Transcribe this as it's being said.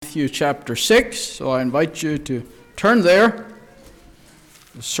Matthew chapter 6, so I invite you to turn there.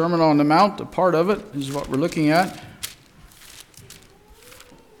 The Sermon on the Mount, a part of it, is what we're looking at.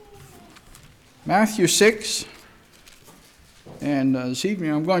 Matthew 6, and this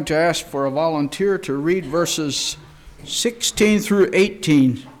evening I'm going to ask for a volunteer to read verses 16 through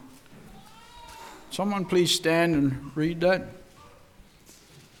 18. Someone please stand and read that.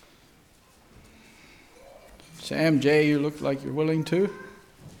 Sam J., you look like you're willing to.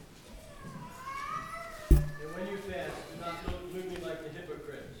 And when you fast, do not look gloomy like the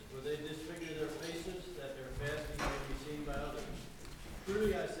hypocrites, for they disfigure their faces, that their fasting may be seen by others.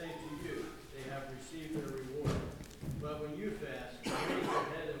 Truly I say to you, they have received their reward. But when you fast, raise your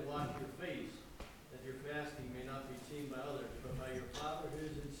head and wash your face, that your fasting may not be seen by others, but by your Father who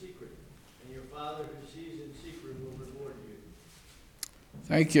is in secret. And your Father who sees in secret will reward you.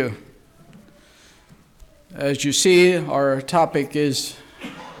 Thank you. As you see, our topic is,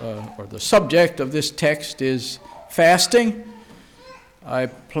 or the subject of this text is fasting. I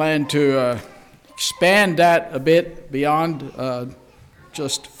plan to expand that a bit beyond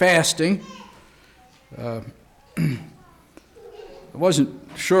just fasting. I wasn't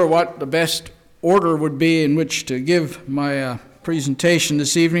sure what the best order would be in which to give my presentation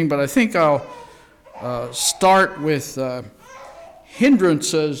this evening, but I think I'll start with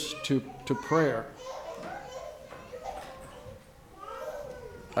hindrances to prayer.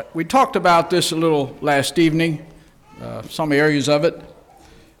 We talked about this a little last evening, some areas of it.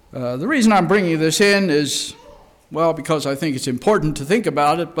 The reason I'm bringing this in is, well, because I think it's important to think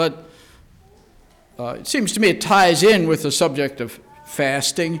about it, but it seems to me it ties in with the subject of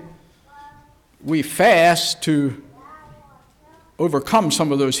fasting. We fast to overcome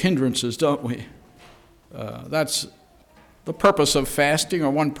some of those hindrances, don't we? That's the purpose of fasting,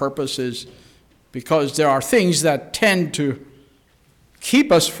 or one purpose is because there are things that tend to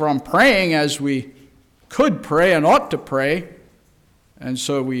keep us from praying as we could pray and ought to pray, and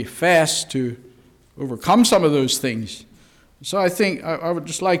so we fast to overcome some of those things. So I think I would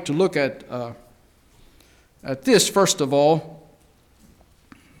just like to look at this first of all,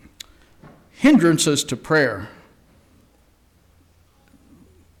 hindrances to prayer.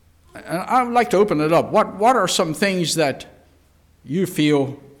 And I would like to open it up. What are some things that you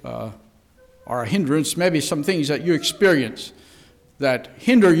feel are a hindrance, maybe some things that you experience that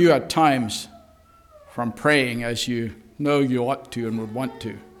hinder you at times from praying as you know you ought to and would want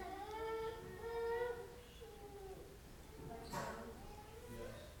to?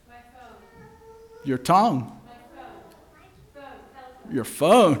 My phone. Your tongue? My phone. Telephone. Your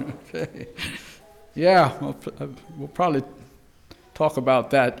phone? Okay. Yeah, we'll probably talk about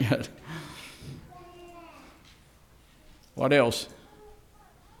that yet. What else?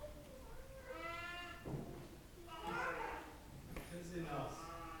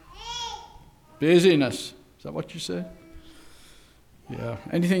 Busyness. Is that what you said? Yeah.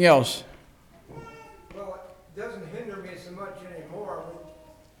 Anything else? Well, it doesn't hinder me so much anymore.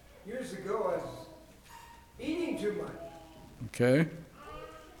 Years ago, I was eating too much. Okay.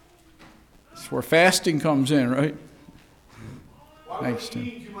 That's where fasting comes in, right? Thanks, Tim.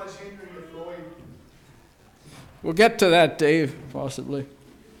 Eating too much hinder you, Floyd? We'll get to that, Dave, possibly.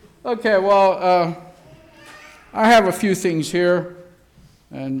 Okay, well, I have a few things here,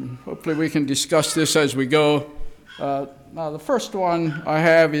 and hopefully we can discuss this as we go. Now, the first one I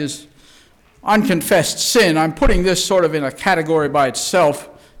have is unconfessed sin. I'm putting this sort of in a category by itself.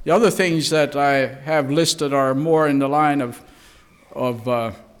 The other things that I have listed are more in the line of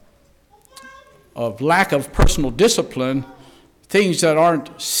lack of personal discipline, things that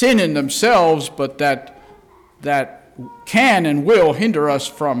aren't sin in themselves, but that can and will hinder us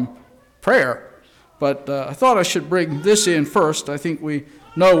from prayer. But I thought I should bring this in first. I think we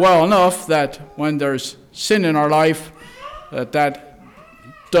know well enough that when there's sin in our life, that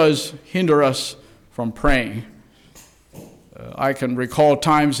does hinder us from praying. I can recall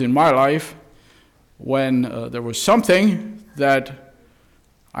times in my life when there was something that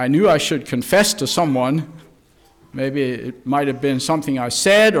I knew I should confess to someone. Maybe it might have been something I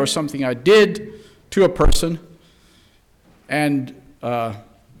said or something I did to a person. And,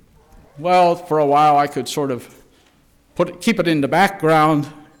 well, for a while I could sort of keep it in the background,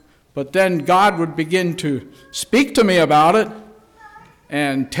 but then God would begin to speak to me about it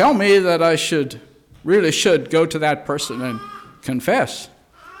and tell me that I really should go to that person and confess.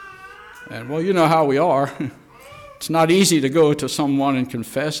 And, well, you know how we are. It's not easy to go to someone and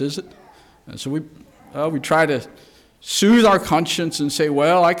confess, is it? And so we try to soothe our conscience and say,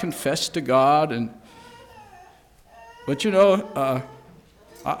 well, I confess to God. But, you know,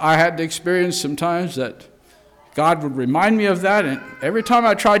 I had to experience sometimes that God would remind me of that, and every time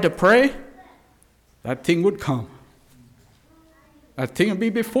I tried to pray, that thing would come. That thing would be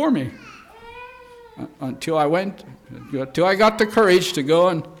before me until I got the courage to go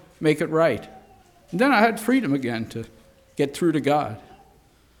and make it right. And then I had freedom again to get through to God.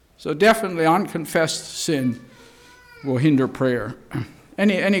 So definitely unconfessed sin will hinder prayer.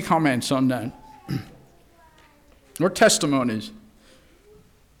 Any comments on that? Or testimonies?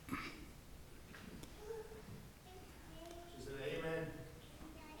 She said, amen.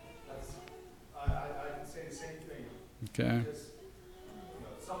 I can say the same thing. Okay. Just,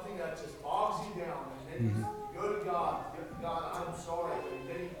 something that just bogs you down, and then you go to God. God, I'm sorry. And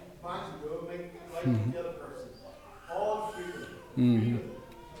then he finds you go make it right with the other person. All freedom.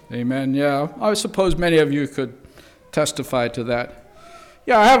 Amen. Yeah, I suppose many of you could testify to that.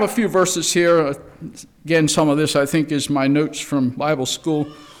 Yeah, I have a few verses here. Again, some of this I think is my notes from Bible school.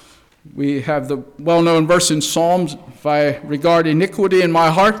 We have the well-known verse in Psalms, if I regard iniquity in my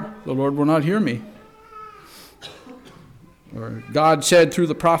heart, the Lord will not hear me. Or God said through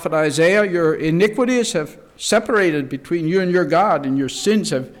the prophet Isaiah, your iniquities have separated between you and your God, and your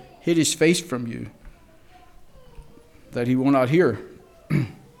sins have hid his face from you, that he will not hear.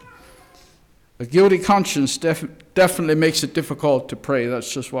 A guilty conscience definitely makes it difficult to pray.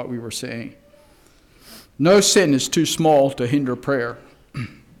 That's just what we were saying. No sin is too small to hinder prayer.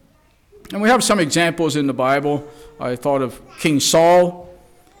 And we have some examples in the Bible. I thought of King Saul.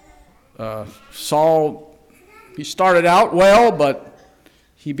 Saul, he started out well, but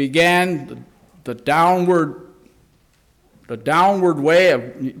he began the downward way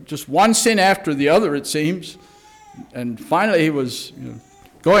of just one sin after the other, it seems. And finally he was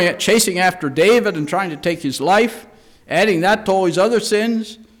chasing after David and trying to take his life, adding that to all his other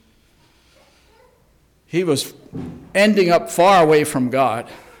sins. He was ending up far away from God,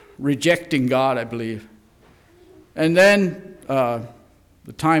 rejecting God, I believe. And then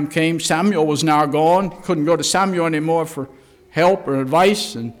the time came, Samuel was now gone. Couldn't go to Samuel anymore for help or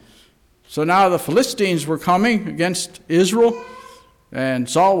advice. And so now the Philistines were coming against Israel, and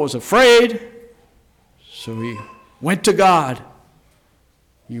Saul was afraid. So he went to God.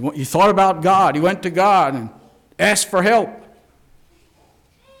 He thought about God. He went to God and asked for help.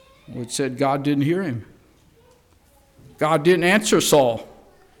 It said God didn't hear him. God didn't answer Saul.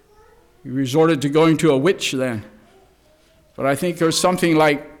 He resorted to going to a witch then. But I think there's something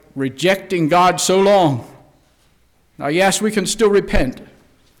like rejecting God so long. Now, yes, we can still repent.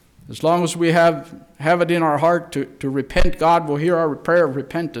 As long as we have it in our heart to repent, God will hear our prayer of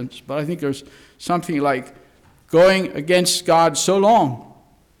repentance. But I think there's something like going against God so long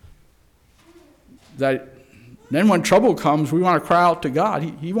that then when trouble comes, we want to cry out to God.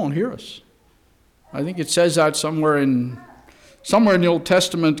 He won't hear us. I think it says that somewhere in the Old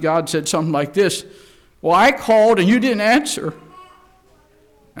Testament, God said something like this: well, I called and you didn't answer.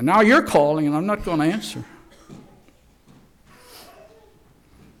 And now you're calling and I'm not going to answer.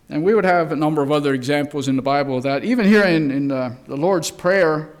 And we would have a number of other examples in the Bible of that. Even here in the Lord's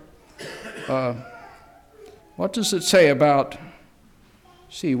Prayer, what does it say about,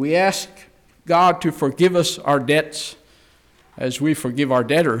 we ask God to forgive us our debts as we forgive our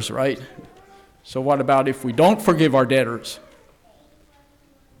debtors, right? So what about if we don't forgive our debtors?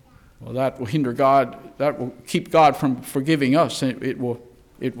 Well, that will hinder God. That will keep God from forgiving us. And it will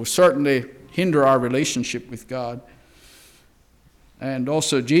certainly hinder our relationship with God. And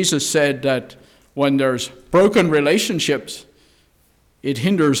also Jesus said that when there's broken relationships, it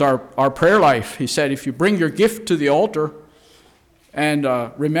hinders our prayer life. He said, if you bring your gift to the altar and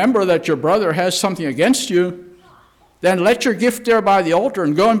remember that your brother has something against you, then let your gift there by the altar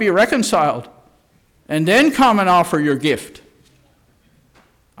and go and be reconciled. And then come and offer your gift.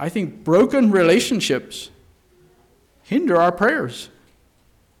 I think broken relationships hinder our prayers.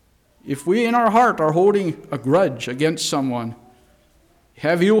 If we in our heart are holding a grudge against someone,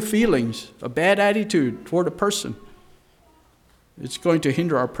 have ill feelings, a bad attitude toward a person, it's going to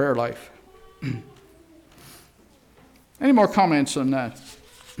hinder our prayer life. Any more comments on that?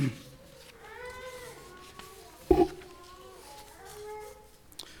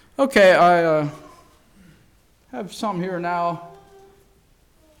 Okay, I have some here now.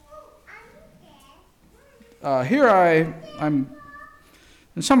 I'm,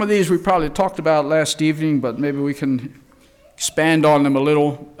 and some of these we probably talked about last evening, but maybe we can expand on them a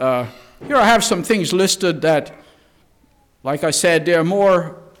little. Here I have some things listed that, like I said, they're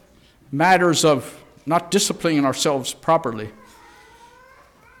more matters of not disciplining ourselves properly.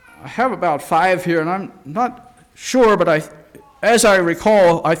 I have about 5 here, and I'm not sure, but as I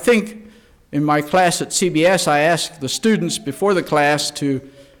recall, I think in my class at CBS, I asked the students before the class to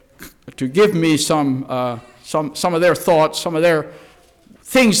give me some some of their thoughts, some of their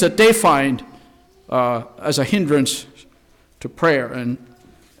things that they find as a hindrance to prayer. And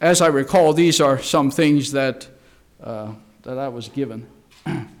as I recall, these are some things that I was given.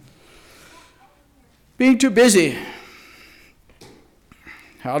 Being too busy.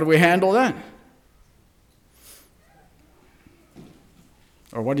 How do we handle that?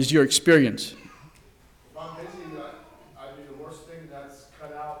 Or what is your experience? If I'm busy, I do the worst thing, that's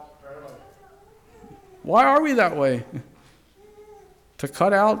cut out prayer life. Why are we that way? To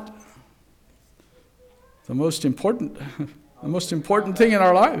cut out the most important thing in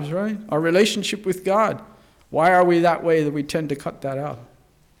our lives, right? Our relationship with God. Why are we that way that we tend to cut that out?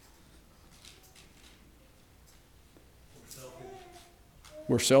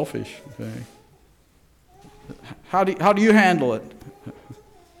 We're selfish. Okay. How do you handle it?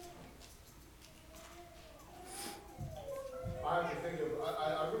 I have to think of,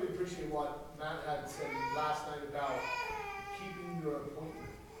 I really appreciate what Matt had said last night about keeping your appointment,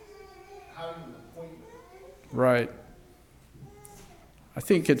 having an appointment. Right. I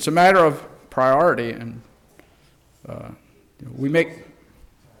think it's a matter of priority, and we make.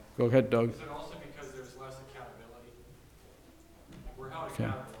 Go ahead, Doug. Is it also because there's less accountability? Like we're held Okay.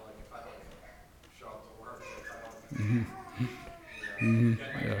 accountable. Like if I don't show up to work, if I don't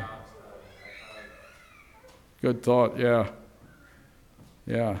get my Yeah. jobs done, Good thought. Yeah.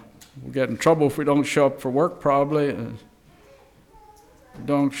 Yeah. We'll get in trouble if we don't show up for work, probably.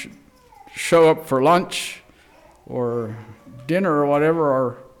 Don't show up for lunch or dinner or whatever.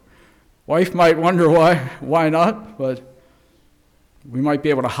 Our wife might wonder why not, but we might be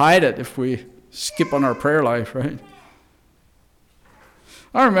able to hide it if we skip on our prayer life, right?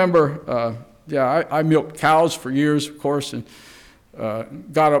 I remember, I milked cows for years, of course, and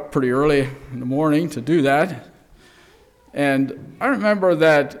got up pretty early in the morning to do that. And I remember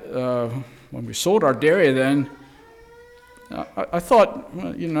that when we sold our dairy then, I thought,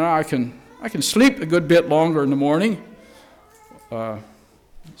 well, I can sleep a good bit longer in the morning.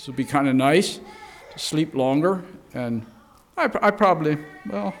 This would be kind of nice to sleep longer. And I probably,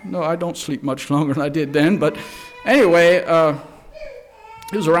 well, no, I don't sleep much longer than I did then. But anyway,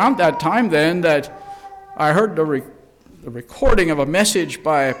 it was around that time then that I heard the recording of a message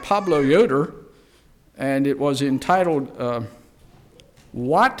by Pablo Yoder, and it was entitled,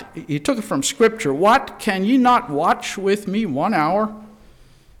 "What?" He took it from Scripture. "What, can ye not watch with me 1 hour?"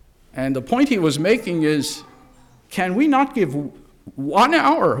 And the point he was making is, can we not give 1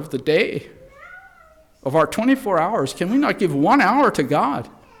 hour of the day, of our 24 hours, can we not give 1 hour to God?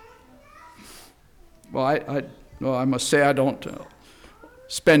 Well, I must say I don't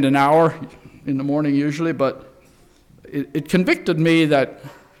spend an hour in the morning usually, but it convicted me that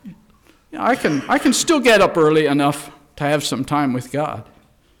I can still get up early enough to have some time with God.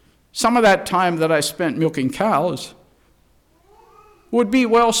 Some of that time that I spent milking cows would be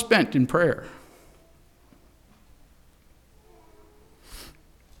well spent in prayer.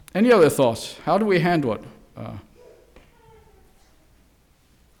 Any other thoughts? How do we handle it?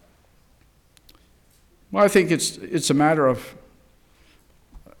 Well, I think it's a matter of,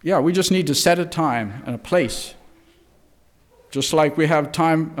 we just need to set a time and a place. Just like we have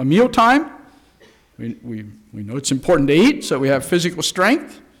time, a meal time, we know it's important to eat, so we have physical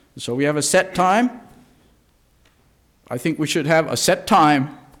strength, so we have a set time. I think we should have a set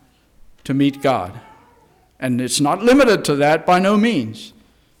time to meet God. And it's not limited to that by no means.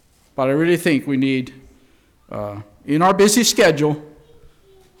 But I really think we need, in our busy schedule,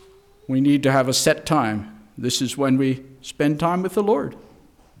 we need to have a set time. This is when we spend time with the Lord.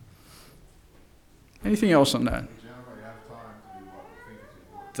 Anything else on that? We generally have time to do what we think is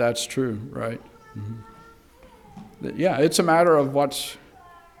important. That's true, right? Mm-hmm. Yeah, it's a matter of what's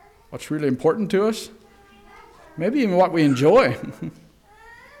really important to us. Maybe even what we enjoy.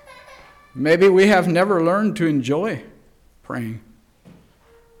 Maybe we have never learned to enjoy praying.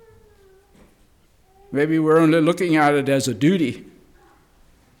 Maybe we're only looking at it as a duty.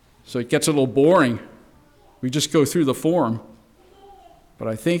 So it gets a little boring. We just go through the form. But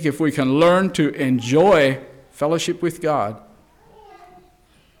I think if we can learn to enjoy fellowship with God,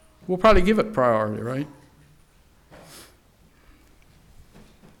 we'll probably give it priority, right?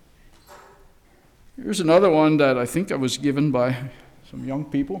 Here's another one that I think I was given by some young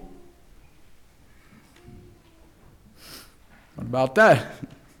people. What about that?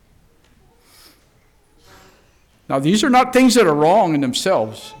 Now, these are not things that are wrong in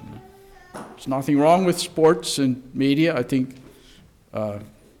themselves. There's nothing wrong with sports and media. I think a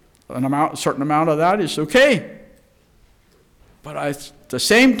certain amount of that is okay. But at the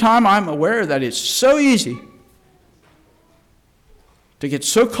same time, I'm aware that it's so easy to get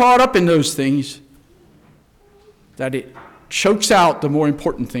so caught up in those things that it chokes out the more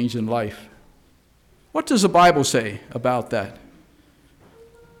important things in life. What does the Bible say about that?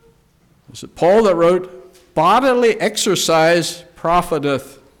 Was it Paul that wrote, bodily exercise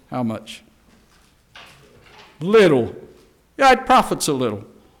profiteth how much? Little. Yeah, it profits a little.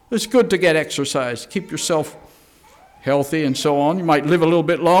 It's good to get exercise, keep yourself healthy and so on. You might live a little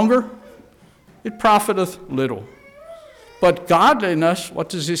bit longer. It profiteth little. But godliness, what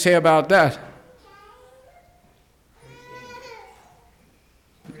does he say about that?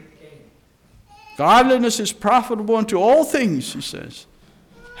 Godliness is profitable unto all things, he says,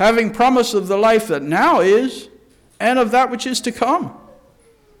 having promise of the life that now is and of that which is to come.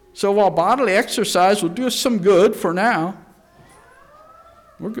 So while bodily exercise will do us some good for now,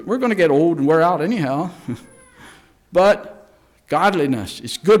 we're going to get old and wear out anyhow. But godliness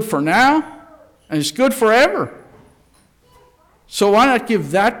is good for now and it's good forever. So why not give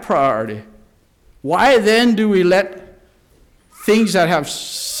that priority? Why then do we let things that have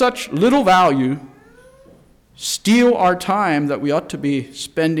such little value steal our time that we ought to be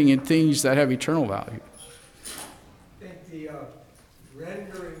spending in things that have eternal value? I think the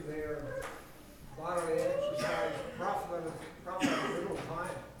rendering there, bodily exercise, profit of little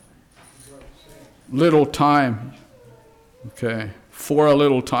time is what it's saying. Little time. Okay. For a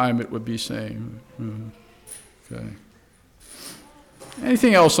little time it would be saying. Okay.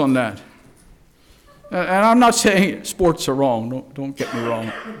 Anything else on that? And I'm not saying sports are wrong. Don't get me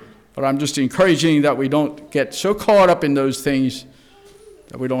wrong. But I'm just encouraging that we don't get so caught up in those things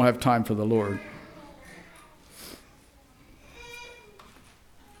that we don't have time for the Lord.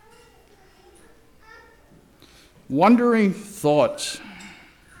 Wandering thoughts.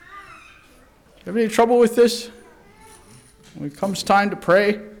 Have any trouble with this? When it comes time to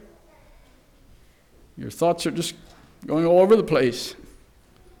pray, your thoughts are just going all over the place.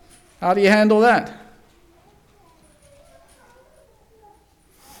 How do you handle that?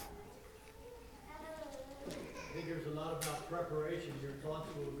 I think there's a lot about preparation. Your thoughts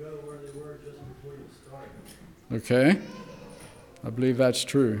will go where they were just before you start. Okay. I believe that's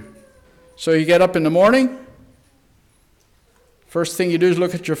true. So you get up in the morning. First thing you do is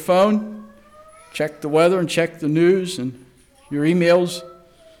look at your phone, check the weather and check the news and your emails,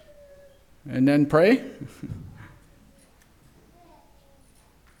 and then pray.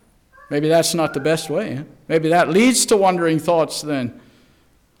 Maybe that's not the best way. Huh? Maybe that leads to wandering thoughts then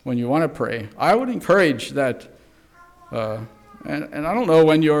when you want to pray. I would encourage that, and I don't know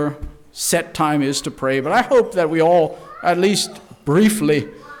when your set time is to pray, but I hope that we all at least briefly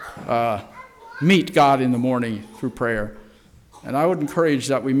meet God in the morning through prayer. And I would encourage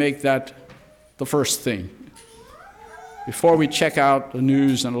that we make that the first thing before we check out the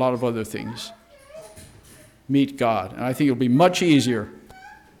news and a lot of other things. Meet God. And I think it'll be much easier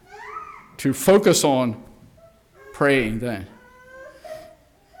to focus on praying then.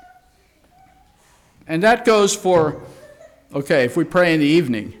 And that goes for, okay, if we pray in the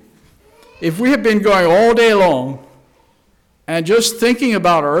evening. If we have been going all day long and just thinking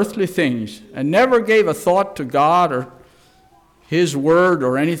about earthly things and never gave a thought to God or His Word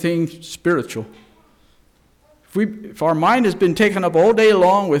or anything spiritual, if our mind has been taken up all day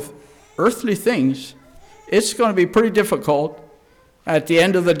long with earthly things, it's going to be pretty difficult at the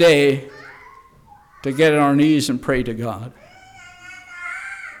end of the day to get on our knees and pray to God.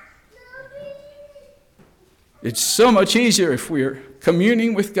 It's so much easier if we're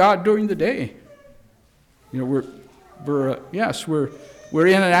communing with God during the day. You know, we're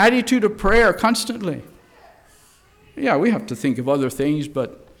in an attitude of prayer constantly. Yeah, we have to think of other things,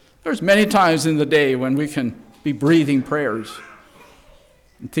 but there's many times in the day when we can be breathing prayers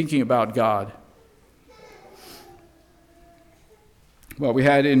and thinking about God. Well, we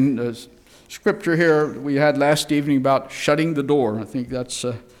had in the scripture here, we had last evening about shutting the door. I think that's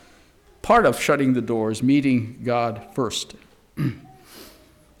part of shutting the door is meeting God first.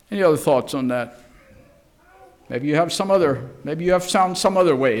 Any other thoughts on that? Maybe you have some other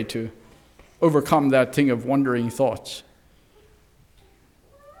way to overcome that thing of wandering thoughts.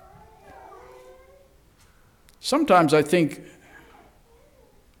 Sometimes I think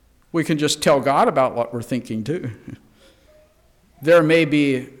we can just tell God about what we're thinking too. There may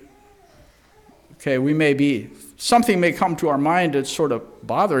be, something may come to our mind that's sort of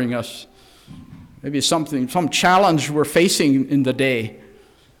bothering us. Maybe some challenge we're facing in the day.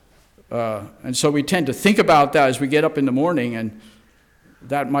 And so we tend to think about that as we get up in the morning, and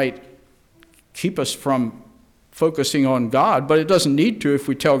that might keep us from focusing on God, but it doesn't need to if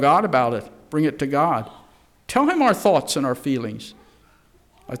we tell God about it, bring it to God. Tell Him our thoughts and our feelings.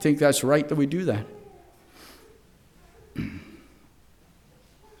 I think that's right that we do that.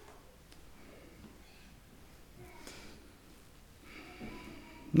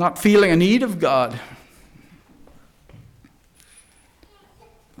 not feeling a need of God.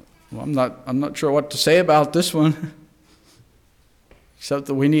 Well, I'm not sure what to say about this one, except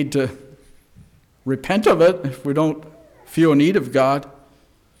that we need to repent of it if we don't feel a need of God.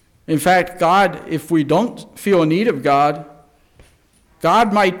 In fact, God, if we don't feel a need of God,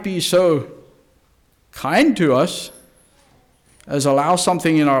 God might be so kind to us as allow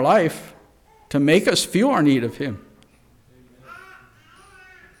something in our life to make us feel our need of Him.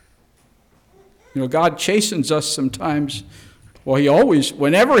 You know, God chastens us sometimes. Well, He always,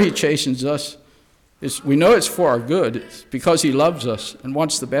 whenever He chastens us, we know it's for our good. It's because He loves us and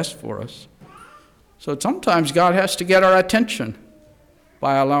wants the best for us. So sometimes God has to get our attention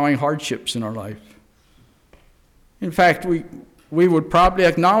by allowing hardships in our life. In fact, we would probably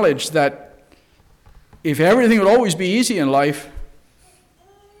acknowledge that if everything would always be easy in life,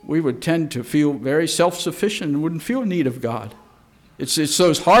 we would tend to feel very self-sufficient and wouldn't feel need of God. It's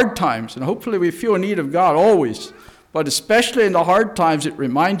those hard times, and hopefully we feel a need of God always, but especially in the hard times, it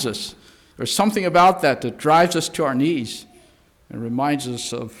reminds us. There's something about that drives us to our knees and reminds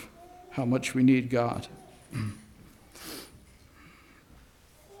us of how much we need God.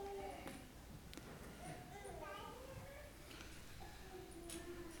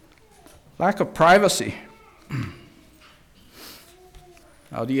 Lack of privacy.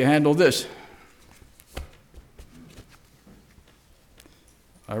 How do you handle this?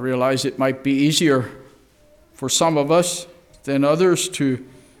 I realize it might be easier for some of us than others to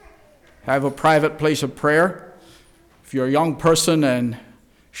have a private place of prayer. If you're a young person and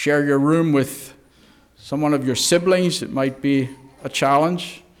share your room with someone of your siblings, it might be a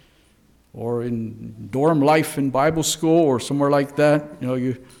challenge. Or in dorm life in Bible school or somewhere like that,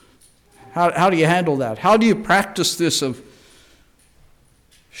 how do you handle that? How do you practice this of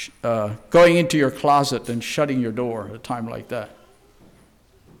going into your closet and shutting your door at a time like that?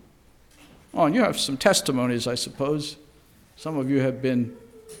 Oh, and you have some testimonies, I suppose. Some of you have been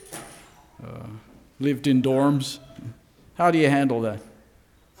lived in dorms. How do you handle that?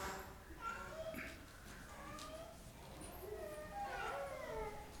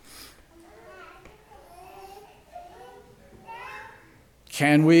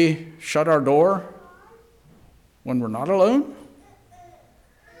 Can we shut our door when we're not alone?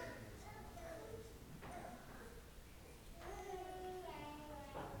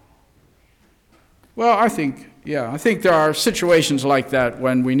 Well, I think there are situations like that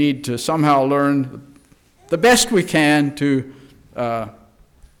when we need to somehow learn the best we can to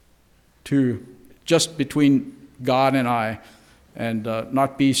just between God and I, and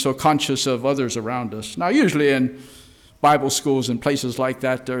not be so conscious of others around us. Now, usually in Bible schools and places like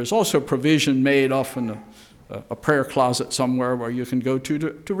that, there is also provision made, often a prayer closet somewhere where you can go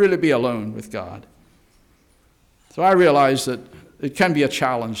to really be alone with God. So I realize that it can be a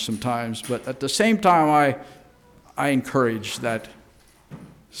challenge sometimes, but at the same time I encourage that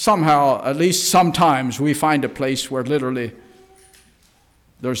somehow, at least sometimes, we find a place where literally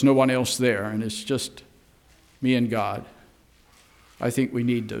there's no one else there and it's just me and God. I think we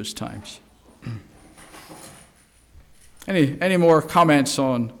need those times. Any more comments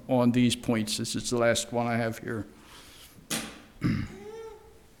on these points? This is the last one I have here.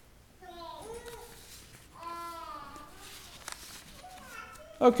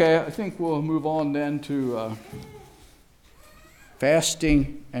 Okay, I think we'll move on then to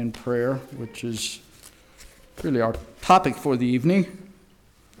fasting and prayer, which is really our topic for the evening.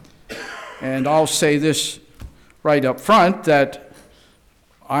 And I'll say this right up front, that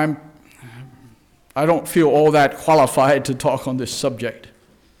I don't feel all that qualified to talk on this subject.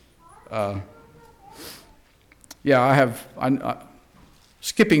 I'm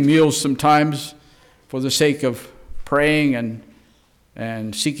skipping meals sometimes for the sake of praying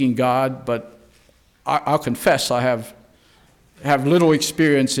and seeking God, but I'll confess I have little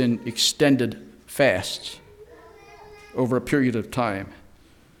experience in extended fasts over a period of time.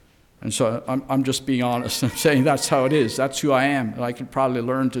 And so I'm just being honest. I'm saying that's how it is. That's who I am. And I can probably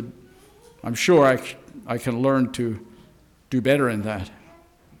I'm sure I can learn to do better in that.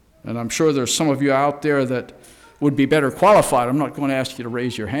 And I'm sure there's some of you out there that would be better qualified. I'm not going to ask you to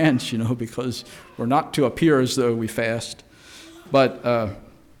raise your hands, because we're not to appear as though we fast. But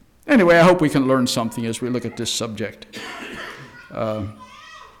anyway, I hope we can learn something as we look at this subject.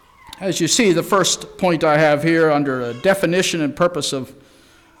 As you see, the first point I have here under a definition and purpose of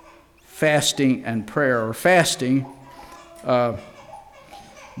fasting and prayer, or fasting,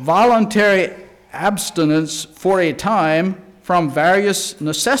 voluntary abstinence for a time from various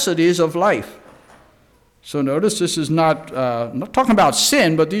necessities of life. So notice this is not talking about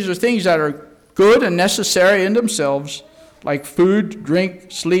sin, but these are things that are good and necessary in themselves, like food,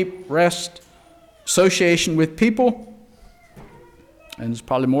 drink, sleep, rest, association with people. And there's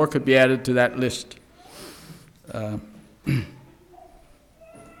probably more could be added to that list.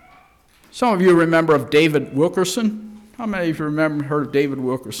 Some of you remember of David Wilkerson. How many of you heard of David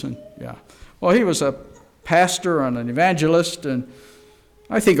Wilkerson? Yeah. Well, he was a pastor and an evangelist, and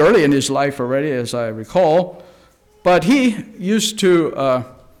I think early in his life already, as I recall. But he used to,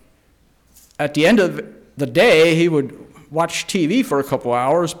 at the end of the day, he would watch TV for a couple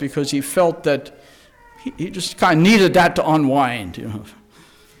hours because he felt that he just kind of needed that to unwind, you know.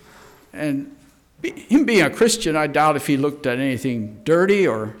 And him being a Christian, I doubt if he looked at anything dirty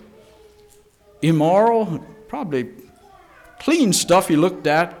or immoral. Probably clean stuff he looked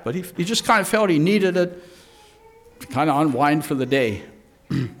at, but he just kind of felt he needed it to kind of unwind for the day.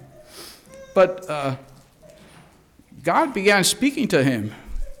 But God began speaking to him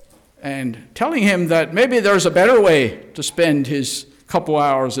and telling him that maybe there's a better way to spend his couple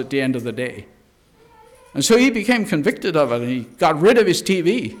hours at the end of the day. And so he became convicted of it, and he got rid of his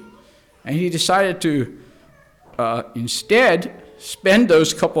TV. And he decided to instead spend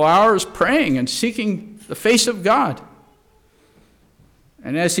those couple hours praying and seeking the face of God.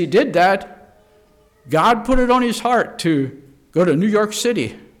 And as he did that, God put it on his heart to go to New York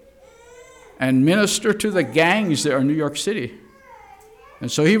City and minister to the gangs there in New York City.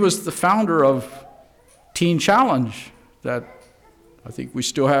 And so he was the founder of Teen Challenge that I think we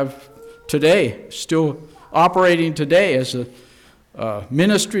still have today, still operating today as a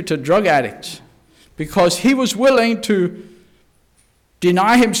ministry to drug addicts, because he was willing to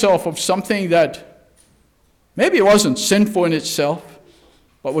deny himself of something that maybe it wasn't sinful in itself,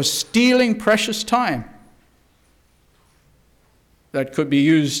 but was stealing precious time that could be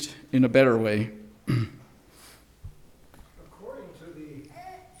used in a better way. According to the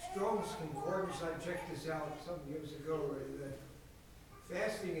Strong's Concordance, I checked this out some years ago, that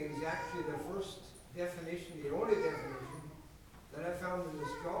fasting is actually the first definition, the only definition that I found in the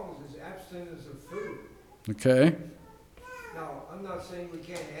Strong's is abstinence of food. Okay. Now, I'm not saying we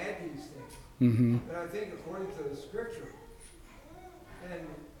can't add these things, Mm-hmm. but I think according to the scripture, and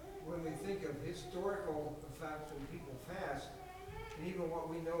when we think of historical facts when people fast, and even what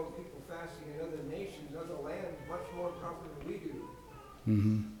we know of people fasting in other nations, other lands, much more proper than we do,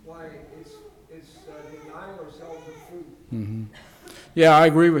 Mm-hmm. why it's denying ourselves of food. Mm-hmm. Yeah, I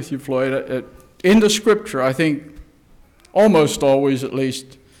agree with you, Floyd. In the scripture, I think almost always, at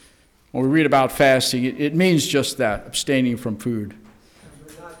least, when we read about fasting, it means just that, abstaining from food. And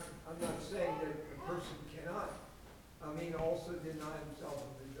I'm not saying that a person cannot, also deny himself of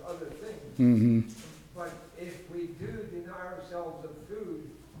these other things. Mm-hmm. But if we do deny ourselves of food,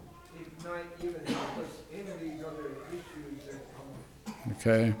 it might even help us in these other issues that come up.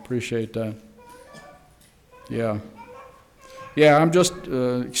 Okay, appreciate that. Yeah. Yeah, I'm just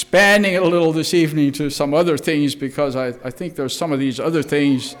expanding it a little this evening to some other things, because I think there's some of these other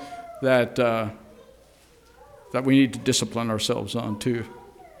things that that we need to discipline ourselves on too.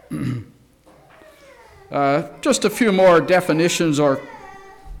 Just a few more definitions or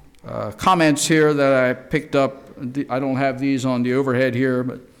comments here that I picked up. I don't have these on the overhead here,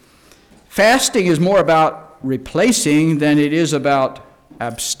 but fasting is more about replacing than it is about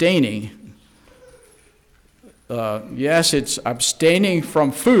abstaining. Yes, it's abstaining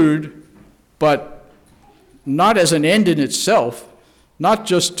from food, but not as an end in itself, not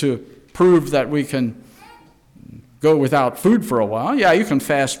just to prove that we can go without food for a while. Yeah, you can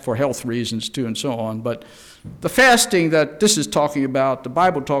fast for health reasons too and so on, but the fasting that this is talking about, the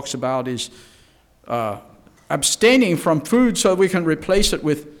Bible talks about, is abstaining from food so we can replace it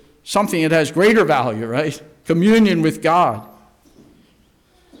with something that has greater value, right? Communion with God.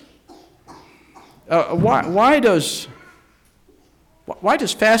 Why does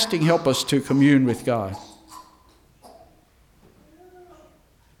fasting help us to commune with God?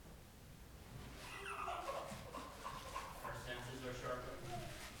 Our senses are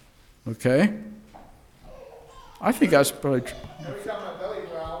sharpened. Okay. I think that's probably true. Every time my belly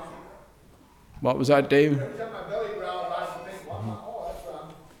growls, What was that, Dave? every time my belly growls, I think, that's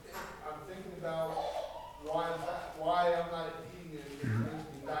what I'm thinking about why I'm not eating it. It brings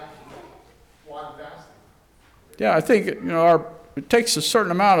me back to why I'm fasting. Yeah, I think it takes a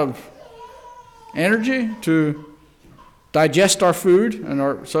certain amount of energy to digest our food,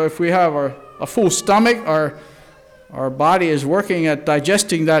 and so if we have a full stomach, our body is working at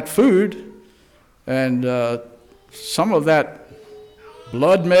digesting that food, and some of that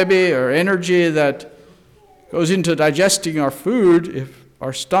blood maybe or energy that goes into digesting our food, if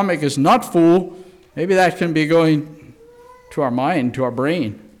our stomach is not full, maybe that can be going to our mind, to our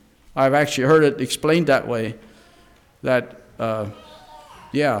brain. I've actually heard it explained that way. And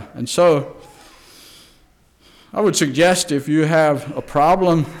so I would suggest if you have a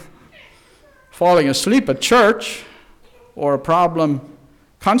problem falling asleep at church or a problem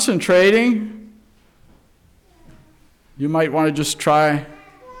concentrating, you might want to just try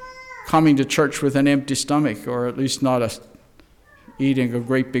coming to church with an empty stomach, or at least not eating a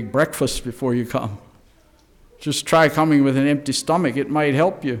great big breakfast before you come. Just try coming with an empty stomach. It might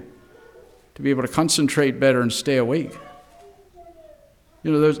help you to be able to concentrate better and stay awake.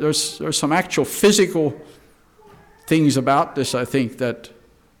 You know, there's some actual physical things about this, I think, that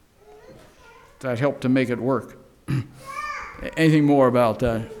help to make it work. Anything more about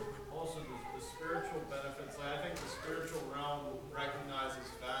that? Also, the spiritual benefits. I think the spiritual realm recognizes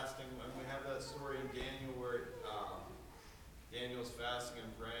fasting. And we have that story in Daniel where Daniel's fasting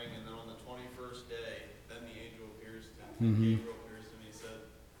and praying, and then on the 21st day, then the angel appears to him. Gabriel appears to him. He said,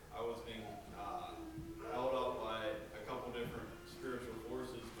 I was being held up by a couple different spiritual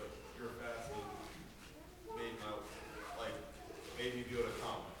forces, but your fasting made me do it a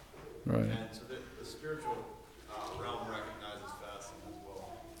common. Right. And so the spiritual realm recognizes fasting as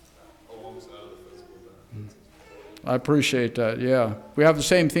well, alongside of the physical benefits. I appreciate that, yeah. We have the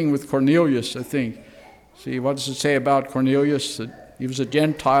same thing with Cornelius, I think. See, what does it say about Cornelius? That he was a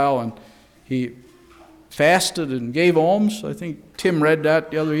Gentile and he fasted and gave alms. I think Tim read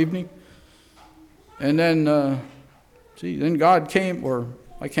that the other evening. And then, then God came, or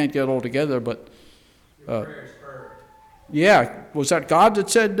I can't get it all together, but yeah, was that God that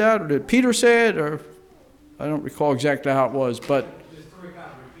said that, or did Peter say it, or I don't recall exactly how it was, but The story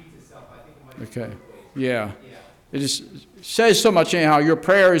kind of repeats itself. I think it might be okay, both ways. yeah. Yeah. It just says so much anyhow, your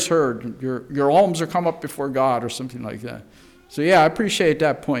prayer is heard, your alms are come up before God, or something like that. So yeah, I appreciate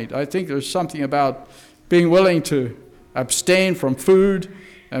that point. I think there's something about being willing to abstain from food,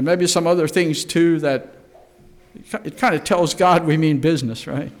 and maybe some other things too, that it kind of tells God we mean business,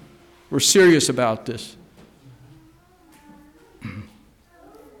 right? We're serious about this.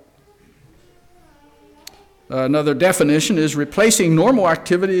 Another definition is replacing normal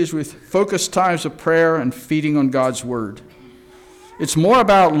activities with focused times of prayer and feeding on God's Word. It's more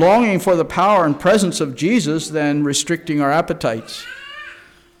about longing for the power and presence of Jesus than restricting our appetites.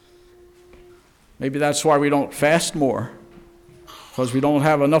 Maybe that's why we don't fast more, because we don't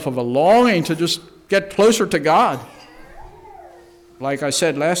have enough of a longing to just get closer to God. Like I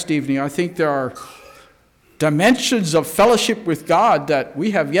said last evening, I think there are dimensions of fellowship with God that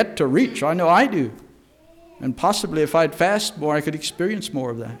we have yet to reach. I know I do. And possibly if I'd fast more, I could experience more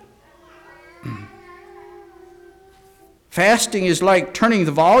of that. Fasting is like turning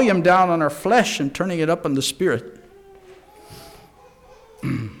the volume down on our flesh and turning it up on the spirit.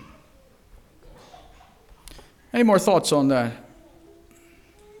 Any more thoughts on that?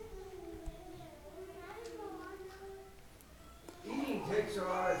 Eating takes a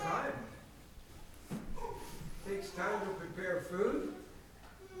lot of time. It takes time to prepare food.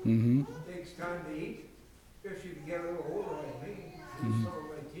 Mm-hmm. It takes time to eat, especially if you get a little older like me. You suffer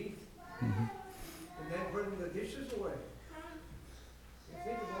my teeth. And then putting the dishes away. You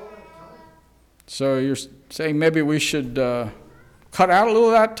think of all that time. So you're saying maybe we should cut out a little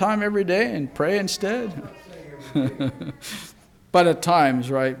of that time every day and pray instead? I'm not saying every day. But at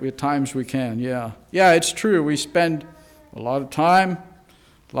times, right? At times we can, yeah. Yeah, it's true. We spend a lot of time,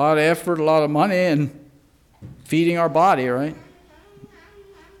 a lot of effort, a lot of money in feeding our body, right?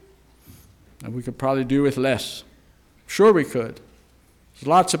 And we could probably do with less. Sure we could. There's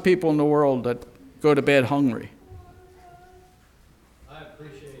lots of people in the world that go to bed hungry. I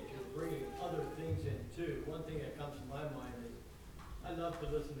appreciate you bringing other things in too. One thing that comes to my mind is I love to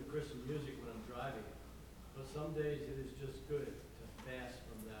listen to Christian music when I'm driving, but some days it is just good to fast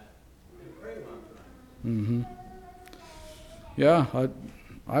from that and pray while I'm driving. Yeah,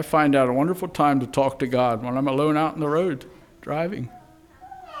 I find that a wonderful time to talk to God when I'm alone out on the road driving.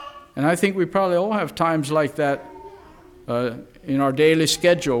 And I think we probably all have times like that in our daily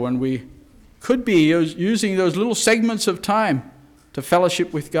schedule when we could be using those little segments of time to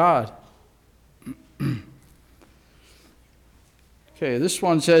fellowship with God. Okay, this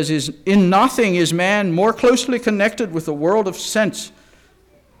one says, in nothing is man more closely connected with the world of sense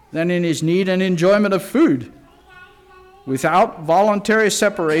than in his need and enjoyment of food. Without voluntary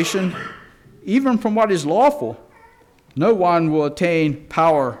separation, even from what is lawful, no one will attain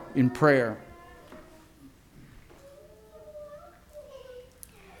power in prayer.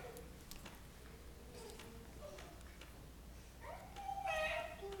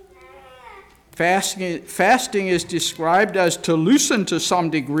 Fasting is described as to loosen to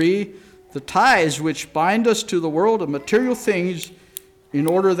some degree the ties which bind us to the world of material things in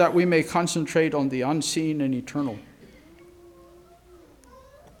order that we may concentrate on the unseen and eternal.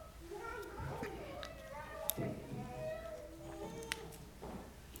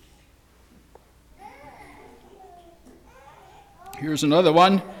 Here's another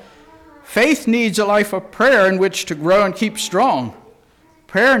one. Faith needs a life of prayer in which to grow and keep strong.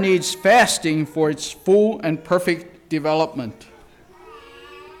 Prayer needs fasting for its full and perfect development.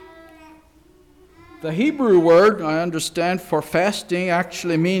 The Hebrew word, I understand, for fasting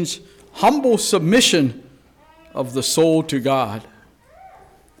actually means humble submission of the soul to God.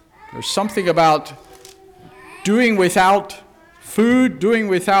 There's something about doing without food, doing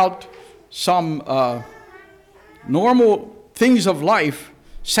without some normal things of life,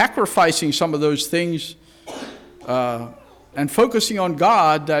 sacrificing some of those things, and focusing on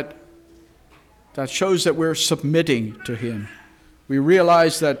God that shows that we're submitting to Him. We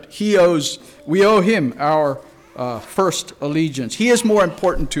realize that we owe Him our first allegiance. He is more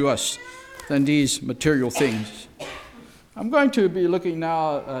important to us than these material things. I'm going to be looking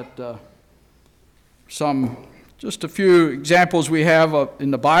now at just a few examples we have in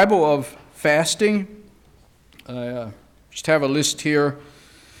the Bible of fasting. I just have a list here.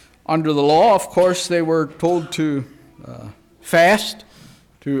 Under the law, of course, they were told to fast,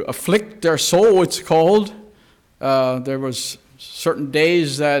 to afflict their soul, it's called. There was certain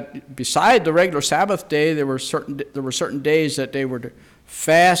days that, beside the regular Sabbath day, there were certain days that they were to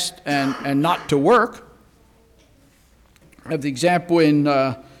fast and not to work. I have the example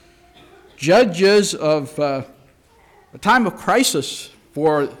in Judges of a time of crisis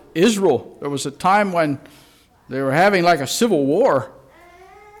for Israel. There was a time when they were having like a civil war.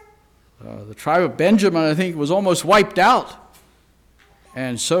 The tribe of Benjamin, I think, was almost wiped out.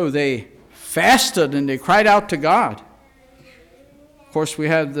 And so they fasted and they cried out to God. Of course, we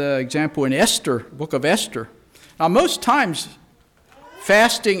have the example in Esther, book of Esther. Now, most times,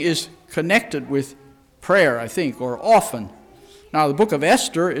 fasting is connected with prayer, I think, or often. Now, the book of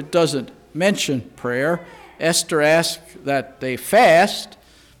Esther, it doesn't mention prayer. Esther asks that they fast,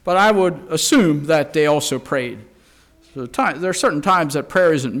 but I would assume that they also prayed. So there are certain times that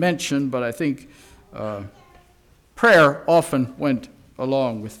prayer isn't mentioned, but I think prayer often went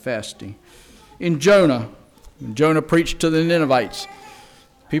along with fasting. In Jonah, when Jonah preached to the Ninevites,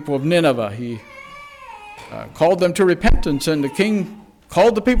 people of Nineveh, he called them to repentance, and the king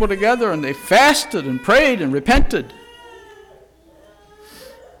called the people together, and they fasted and prayed and repented.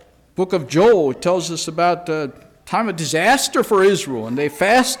 Book of Joel tells us about a time of disaster for Israel, and they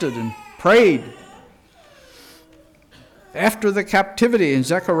fasted and prayed. After the captivity in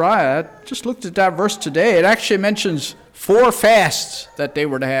Zechariah, I just looked at that verse today. It actually mentions 4 fasts that they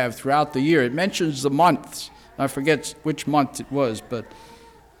were to have throughout the year. It mentions the months. I forget which month it was, but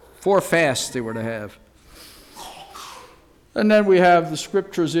 4 fasts they were to have. And then we have the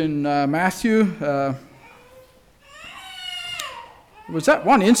scriptures in Matthew. There was that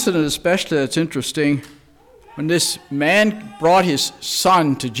one incident especially that's interesting, when this man brought his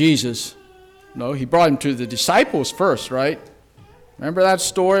son to Jesus. No, he brought him to the disciples first, right? Remember that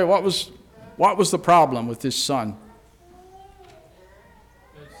story? What was the problem with this son?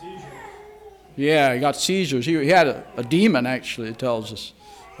 Yeah, he got seizures. He had a demon, actually, it tells us.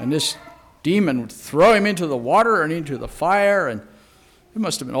 And this demon would throw him into the water and into the fire, and it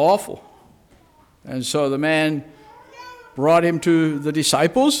must have been awful. And so the man brought him to the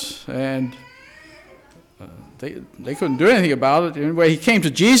disciples, and they couldn't do anything about it. Anyway, he came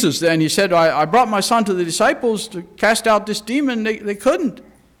to Jesus then. He said, I brought my son to the disciples to cast out this demon. They couldn't.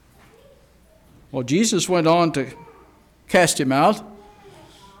 Well, Jesus went on to cast him out.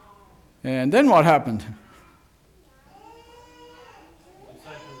 And then what happened?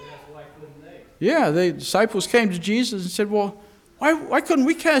 Yeah, the disciples came to Jesus and said, well, why couldn't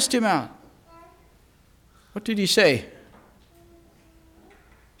we cast him out? What did he say?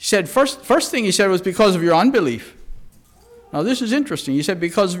 He said, first thing he said was because of your unbelief. Now this is interesting. He said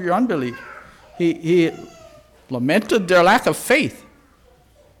because of your unbelief. He lamented their lack of faith.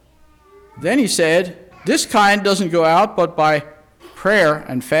 Then he said, this kind doesn't go out but by prayer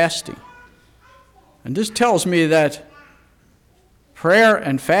and fasting. And this tells me that prayer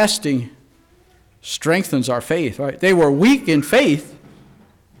and fasting strengthens our faith, right? They were weak in faith.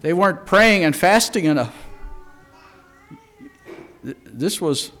 They weren't praying and fasting enough. This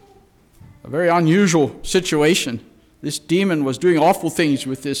was a very unusual situation. This demon was doing awful things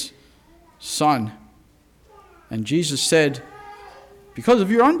with this son. And Jesus said, because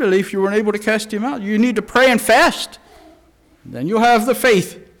of your unbelief, you weren't able to cast him out. You need to pray and fast. Then you'll have the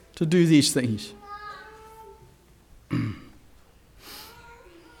faith to do these things.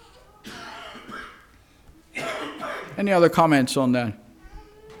 Any other comments on that?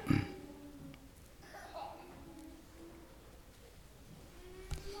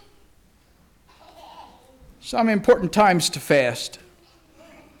 Some important times to fast.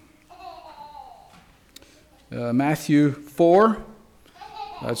 Matthew 4,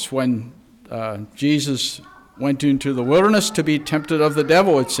 That's when Jesus went into the wilderness to be tempted of the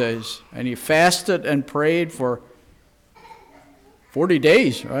devil, it says. And he fasted and prayed for 40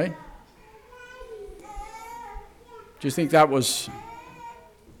 days, right? Do you think that was...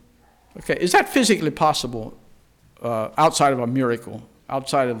 Okay, is that physically possible outside of a miracle,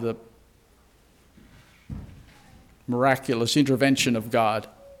 outside of the miraculous intervention of God?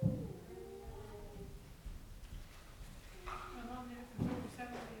 My mom did it for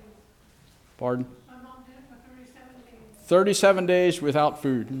 37 days. Pardon? My mom did it for 37 days. 37 days without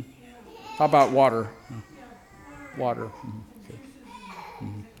food. How about water? Water. Okay.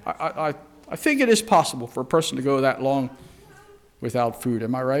 I think it is possible for a person to go that long without food.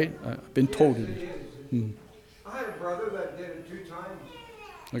 Am I right? I've been told it is. I had a brother that did it 2 times.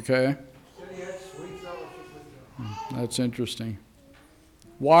 Okay. Said he had sweet fellowship with God. That's interesting.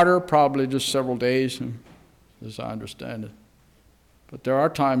 Water, probably just several days, as I understand it. But there are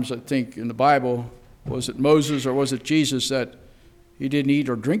times, I think, in the Bible, was it Moses or was it Jesus, that he didn't eat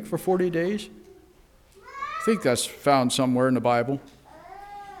or drink for 40 days? I think that's found somewhere in the Bible.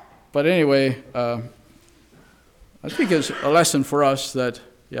 But anyway, I think it's a lesson for us that,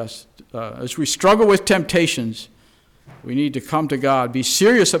 yes, as we struggle with temptations, we need to come to God, be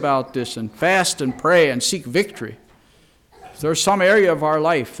serious about this, and fast and pray and seek victory. If there's some area of our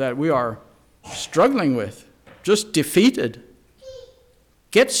life that we are struggling with, just defeated,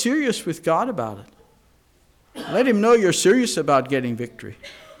 get serious with God about it. Let him know you're serious about getting victory.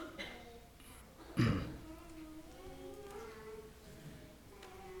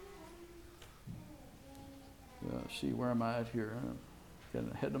 See, where am I at here? I'm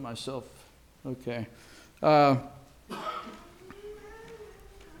getting ahead of myself. Okay.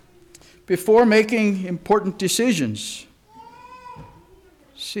 Before making important decisions.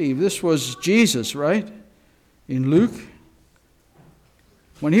 See, this was Jesus, right? In Luke.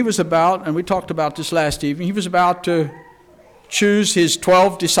 When he was about, and we talked about this last evening, he was about to choose his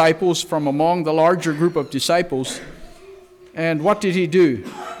 12 disciples from among the larger group of disciples. And what did he do?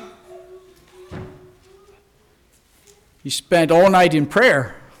 He spent all night in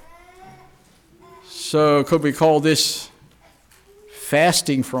prayer. So could we call this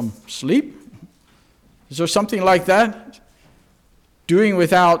fasting from sleep? Is there something like that? Doing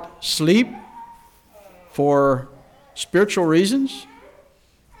without sleep for spiritual reasons?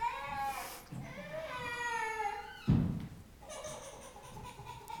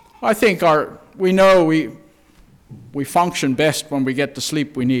 I think we know we function best when we get the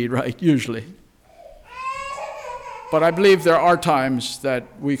sleep we need, right? Usually. But I believe there are times that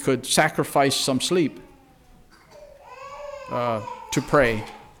we could sacrifice some sleep to pray.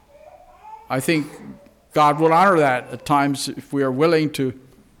 I think God will honor that at times if we are willing to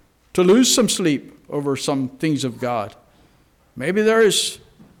lose some sleep over some things of God. Maybe there is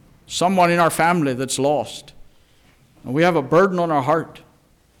someone in our family that's lost, and we have a burden on our heart.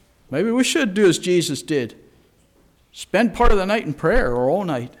 Maybe we should do as Jesus did. Spend part of the night in prayer or all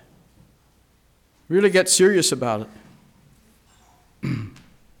night. Really get serious about it.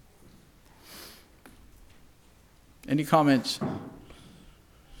 Any comments?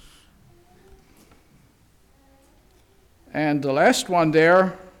 And the last one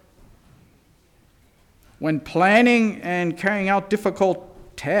there, when planning and carrying out difficult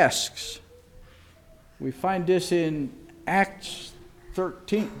tasks. We find this in Acts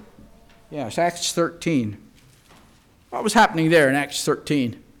 13. Yes, Acts 13. What was happening there in Acts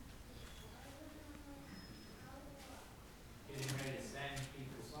 13?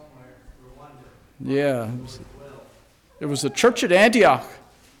 Yeah, it was the church at Antioch.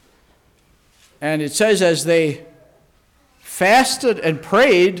 And it says as they fasted and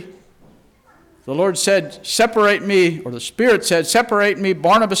prayed, the Lord said, separate me, or the Spirit said, separate me,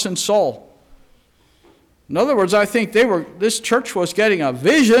 Barnabas and Saul. In other words, I think this church was getting a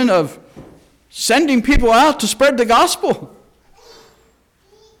vision of sending people out to spread the gospel.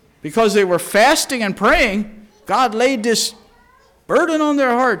 Because they were fasting and praying, God laid this burden on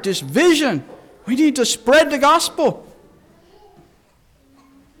their heart, this vision. We need to spread the gospel.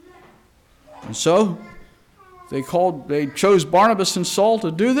 And so they chose Barnabas and Saul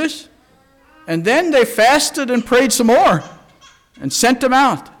to do this. And then they fasted and prayed some more and sent them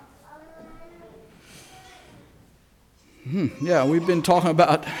out. Yeah, we've been talking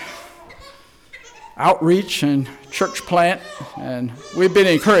about outreach and church plant, and we've been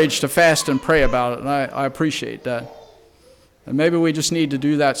encouraged to fast and pray about it, and I appreciate that. And maybe we just need to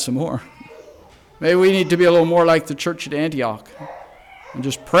do that some more. Maybe we need to be a little more like the church at Antioch and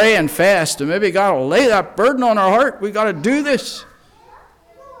just pray and fast, and maybe God will lay that burden on our heart. We've got to do this.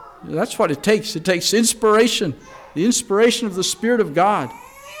 That's what it takes. It takes inspiration, the inspiration of the Spirit of God.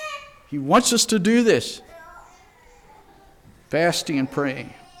 He wants us to do this. Fasting and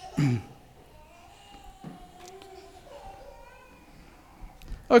praying.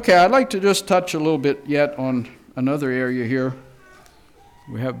 Okay, I'd like to just touch a little bit yet on another area here.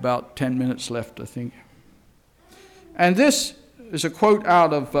 We have about 10 minutes left, I think. And this is a quote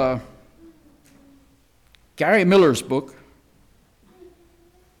out of Gary Miller's book.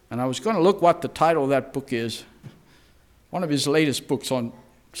 And I was going to look what the title of that book is. One of his latest books on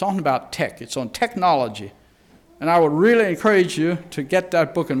something about tech. It's on technology. And I would really encourage you to get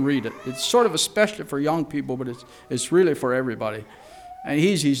that book and read it. It's sort of especially for young people, but it's really for everybody. And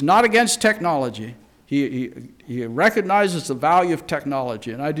he's not against technology. He recognizes the value of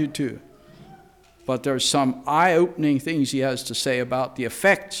technology, and I do too. But there's some eye-opening things he has to say about the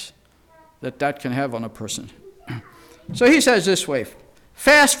effects that can have on a person. So he says this way,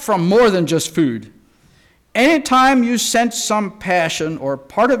 fast from more than just food. Anytime you sense some passion or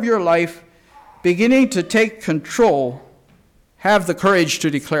part of your life beginning to take control, have the courage to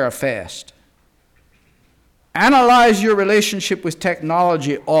declare a fast. Analyze your relationship with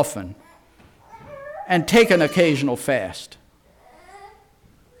technology often and take an occasional fast.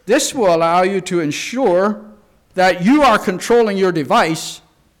 This will allow you to ensure that you are controlling your device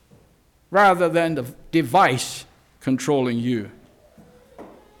rather than the device controlling you.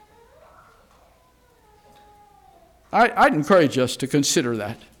 I'd encourage us to consider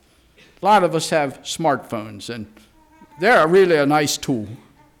that. A lot of us have smartphones, and they're really a nice tool.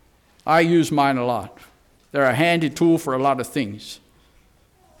 I use mine a lot. They're a handy tool for a lot of things.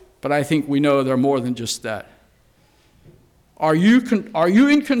 But I think we know they're more than just that. Are you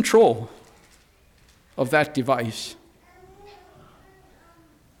in control of that device?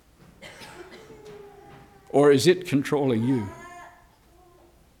 Or is it controlling you?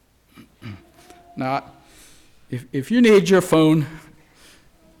 Now, if you need your phone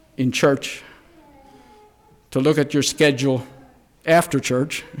in church to look at your schedule after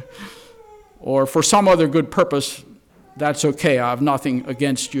church, or for some other good purpose, that's okay. I have nothing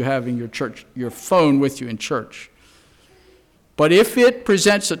against you having your phone with you in church. But if it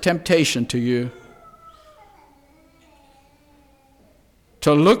presents a temptation to you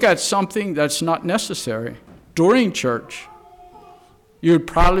to look at something that's not necessary during church, you'd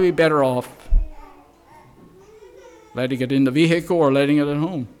probably be better off letting it in the vehicle or letting it at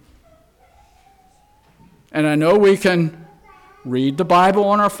home. And I know we can read the Bible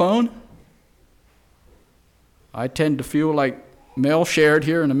on our phone. I tend to feel like Mel shared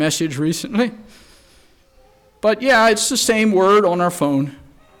here in a message recently. But yeah, it's the same word on our phone.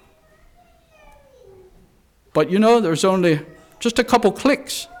 But you know, there's only just a couple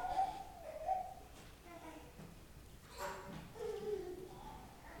clicks.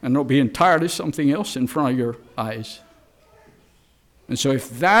 And there'll be entirely something else in front of your eyes. And so if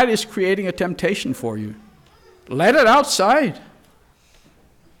that is creating a temptation for you, let it outside.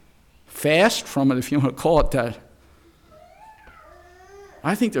 Fast from it, if you want to call it that.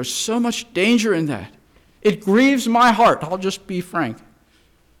 I think there's so much danger in that. It grieves my heart, I'll just be frank,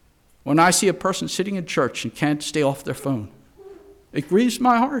 when I see a person sitting in church and can't stay off their phone. It grieves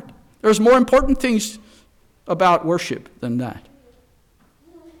my heart. There's more important things about worship than that.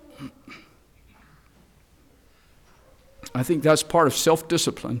 I think that's part of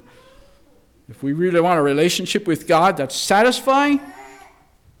self-discipline. If we really want a relationship with God that's satisfying,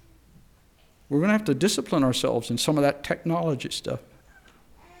 we're going to have to discipline ourselves in some of that technology stuff.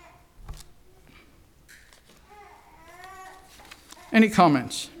 Any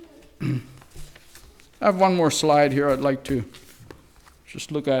comments? I have one more slide here I'd like to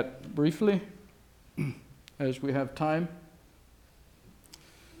just look at briefly as we have time.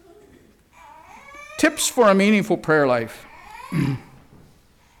 Tips for a meaningful prayer life.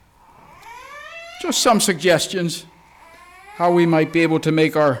 Just some suggestions how we might be able to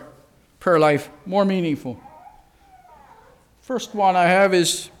make our prayer life more meaningful. First one I have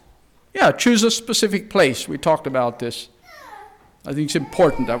is, choose a specific place. We talked about this. I think it's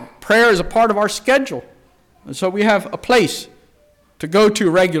important. Prayer is a part of our schedule. And so we have a place to go to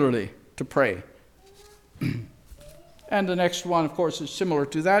regularly to pray. And the next one, of course, is similar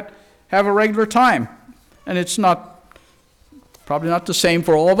to that. Have a regular time. And it's probably not the same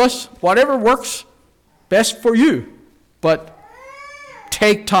for all of us. Whatever works best for you. But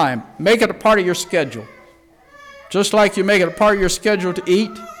take time. Make it a part of your schedule. Just like you make it a part of your schedule to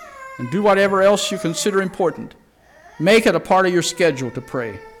eat and do whatever else you consider important. Make it a part of your schedule to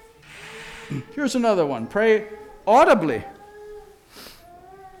pray. Here's another one. Pray audibly.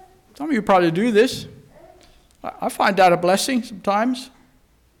 Some of you probably do this. I find that a blessing sometimes.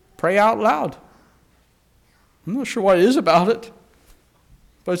 Pray out loud. I'm not sure what it is about it.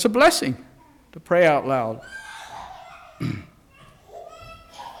 But it's a blessing to pray out loud.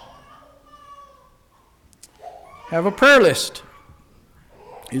 Have a prayer list,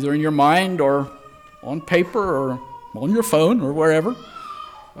 either in your mind or on paper or on your phone or wherever.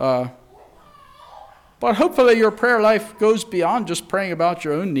 But hopefully your prayer life goes beyond just praying about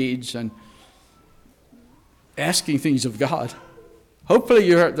your own needs and asking things of God. Hopefully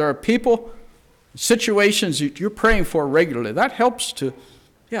there are people, situations that you're praying for regularly. That helps to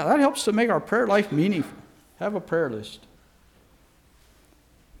make our prayer life meaningful. Have a prayer list.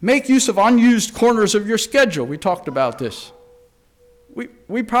 Make use of unused corners of your schedule. We talked about this.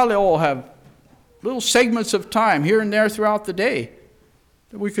 We probably all have little segments of time here and there throughout the day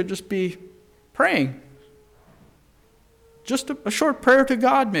that we could just be praying. Just a short prayer to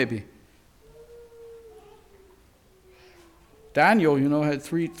God, maybe. Daniel, had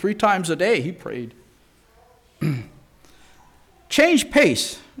three times a day he prayed. Change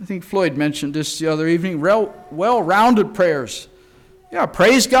pace. I think Floyd mentioned this the other evening. Well-rounded prayers. Yeah,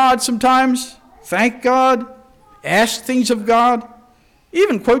 praise God sometimes. Thank God. Ask things of God.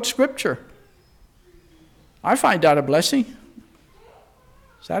 Even quote Scripture. I find that a blessing.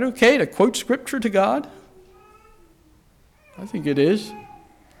 Is that okay to quote Scripture to God? I think it is.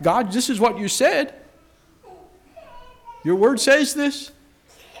 God, this is what you said. Your word says this.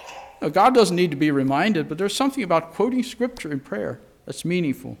 Now, God doesn't need to be reminded, but there's something about quoting Scripture in prayer that's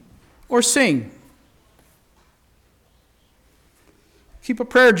meaningful. Or sing. Keep a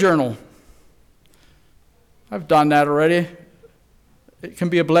prayer journal. I've done that already. It can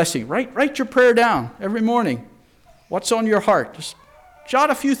be a blessing. Write your prayer down every morning. What's on your heart? Just jot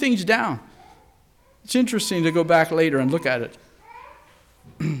a few things down. It's interesting to go back later and look at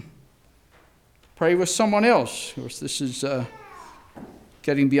it. Pray with someone else. Of course, this is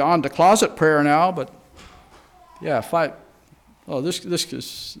getting beyond the closet prayer now, but yeah,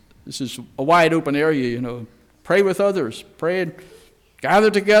 this is a wide open area, Pray with others. Pray and gather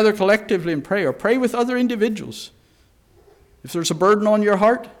together collectively and pray, or pray with other individuals. If there's a burden on your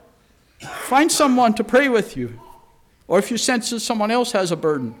heart, find someone to pray with you. Or if you sense that someone else has a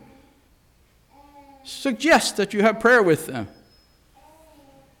burden, suggest that you have prayer with them.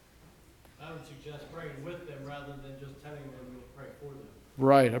 I would suggest praying with them rather than just telling them you'll pray for them.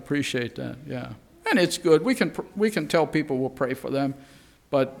 Right, I appreciate that, yeah. And it's good. We can tell people we'll pray for them,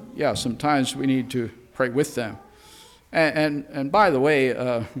 but yeah, sometimes we need to pray with them. And by the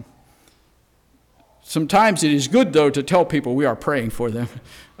way, sometimes it is good, though, to tell people we are praying for them.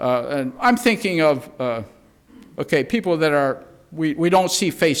 And I'm thinking of, people that we don't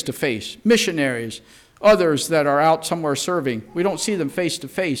see face to face, missionaries, others that are out somewhere serving. We don't see them face to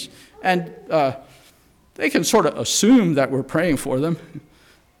face. And they can sort of assume that we're praying for them.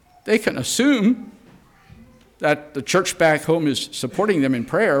 They can assume that the church back home is supporting them in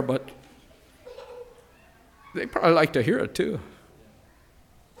prayer, but they probably like to hear it too.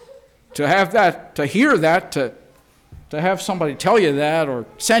 To have that, to hear that, to have somebody tell you that or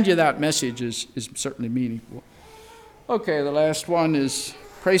send you that message is certainly meaningful. Okay, the last one is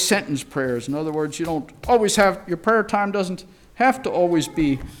pray sentence prayers. In other words, you don't always have, your prayer time doesn't have to always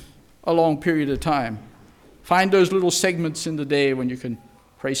be a long period of time. Find those little segments in the day when you can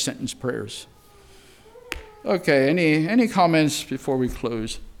pray sentence prayers. Okay, any comments before we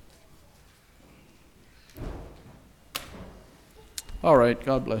close? All right,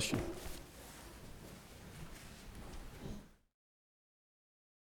 God bless you.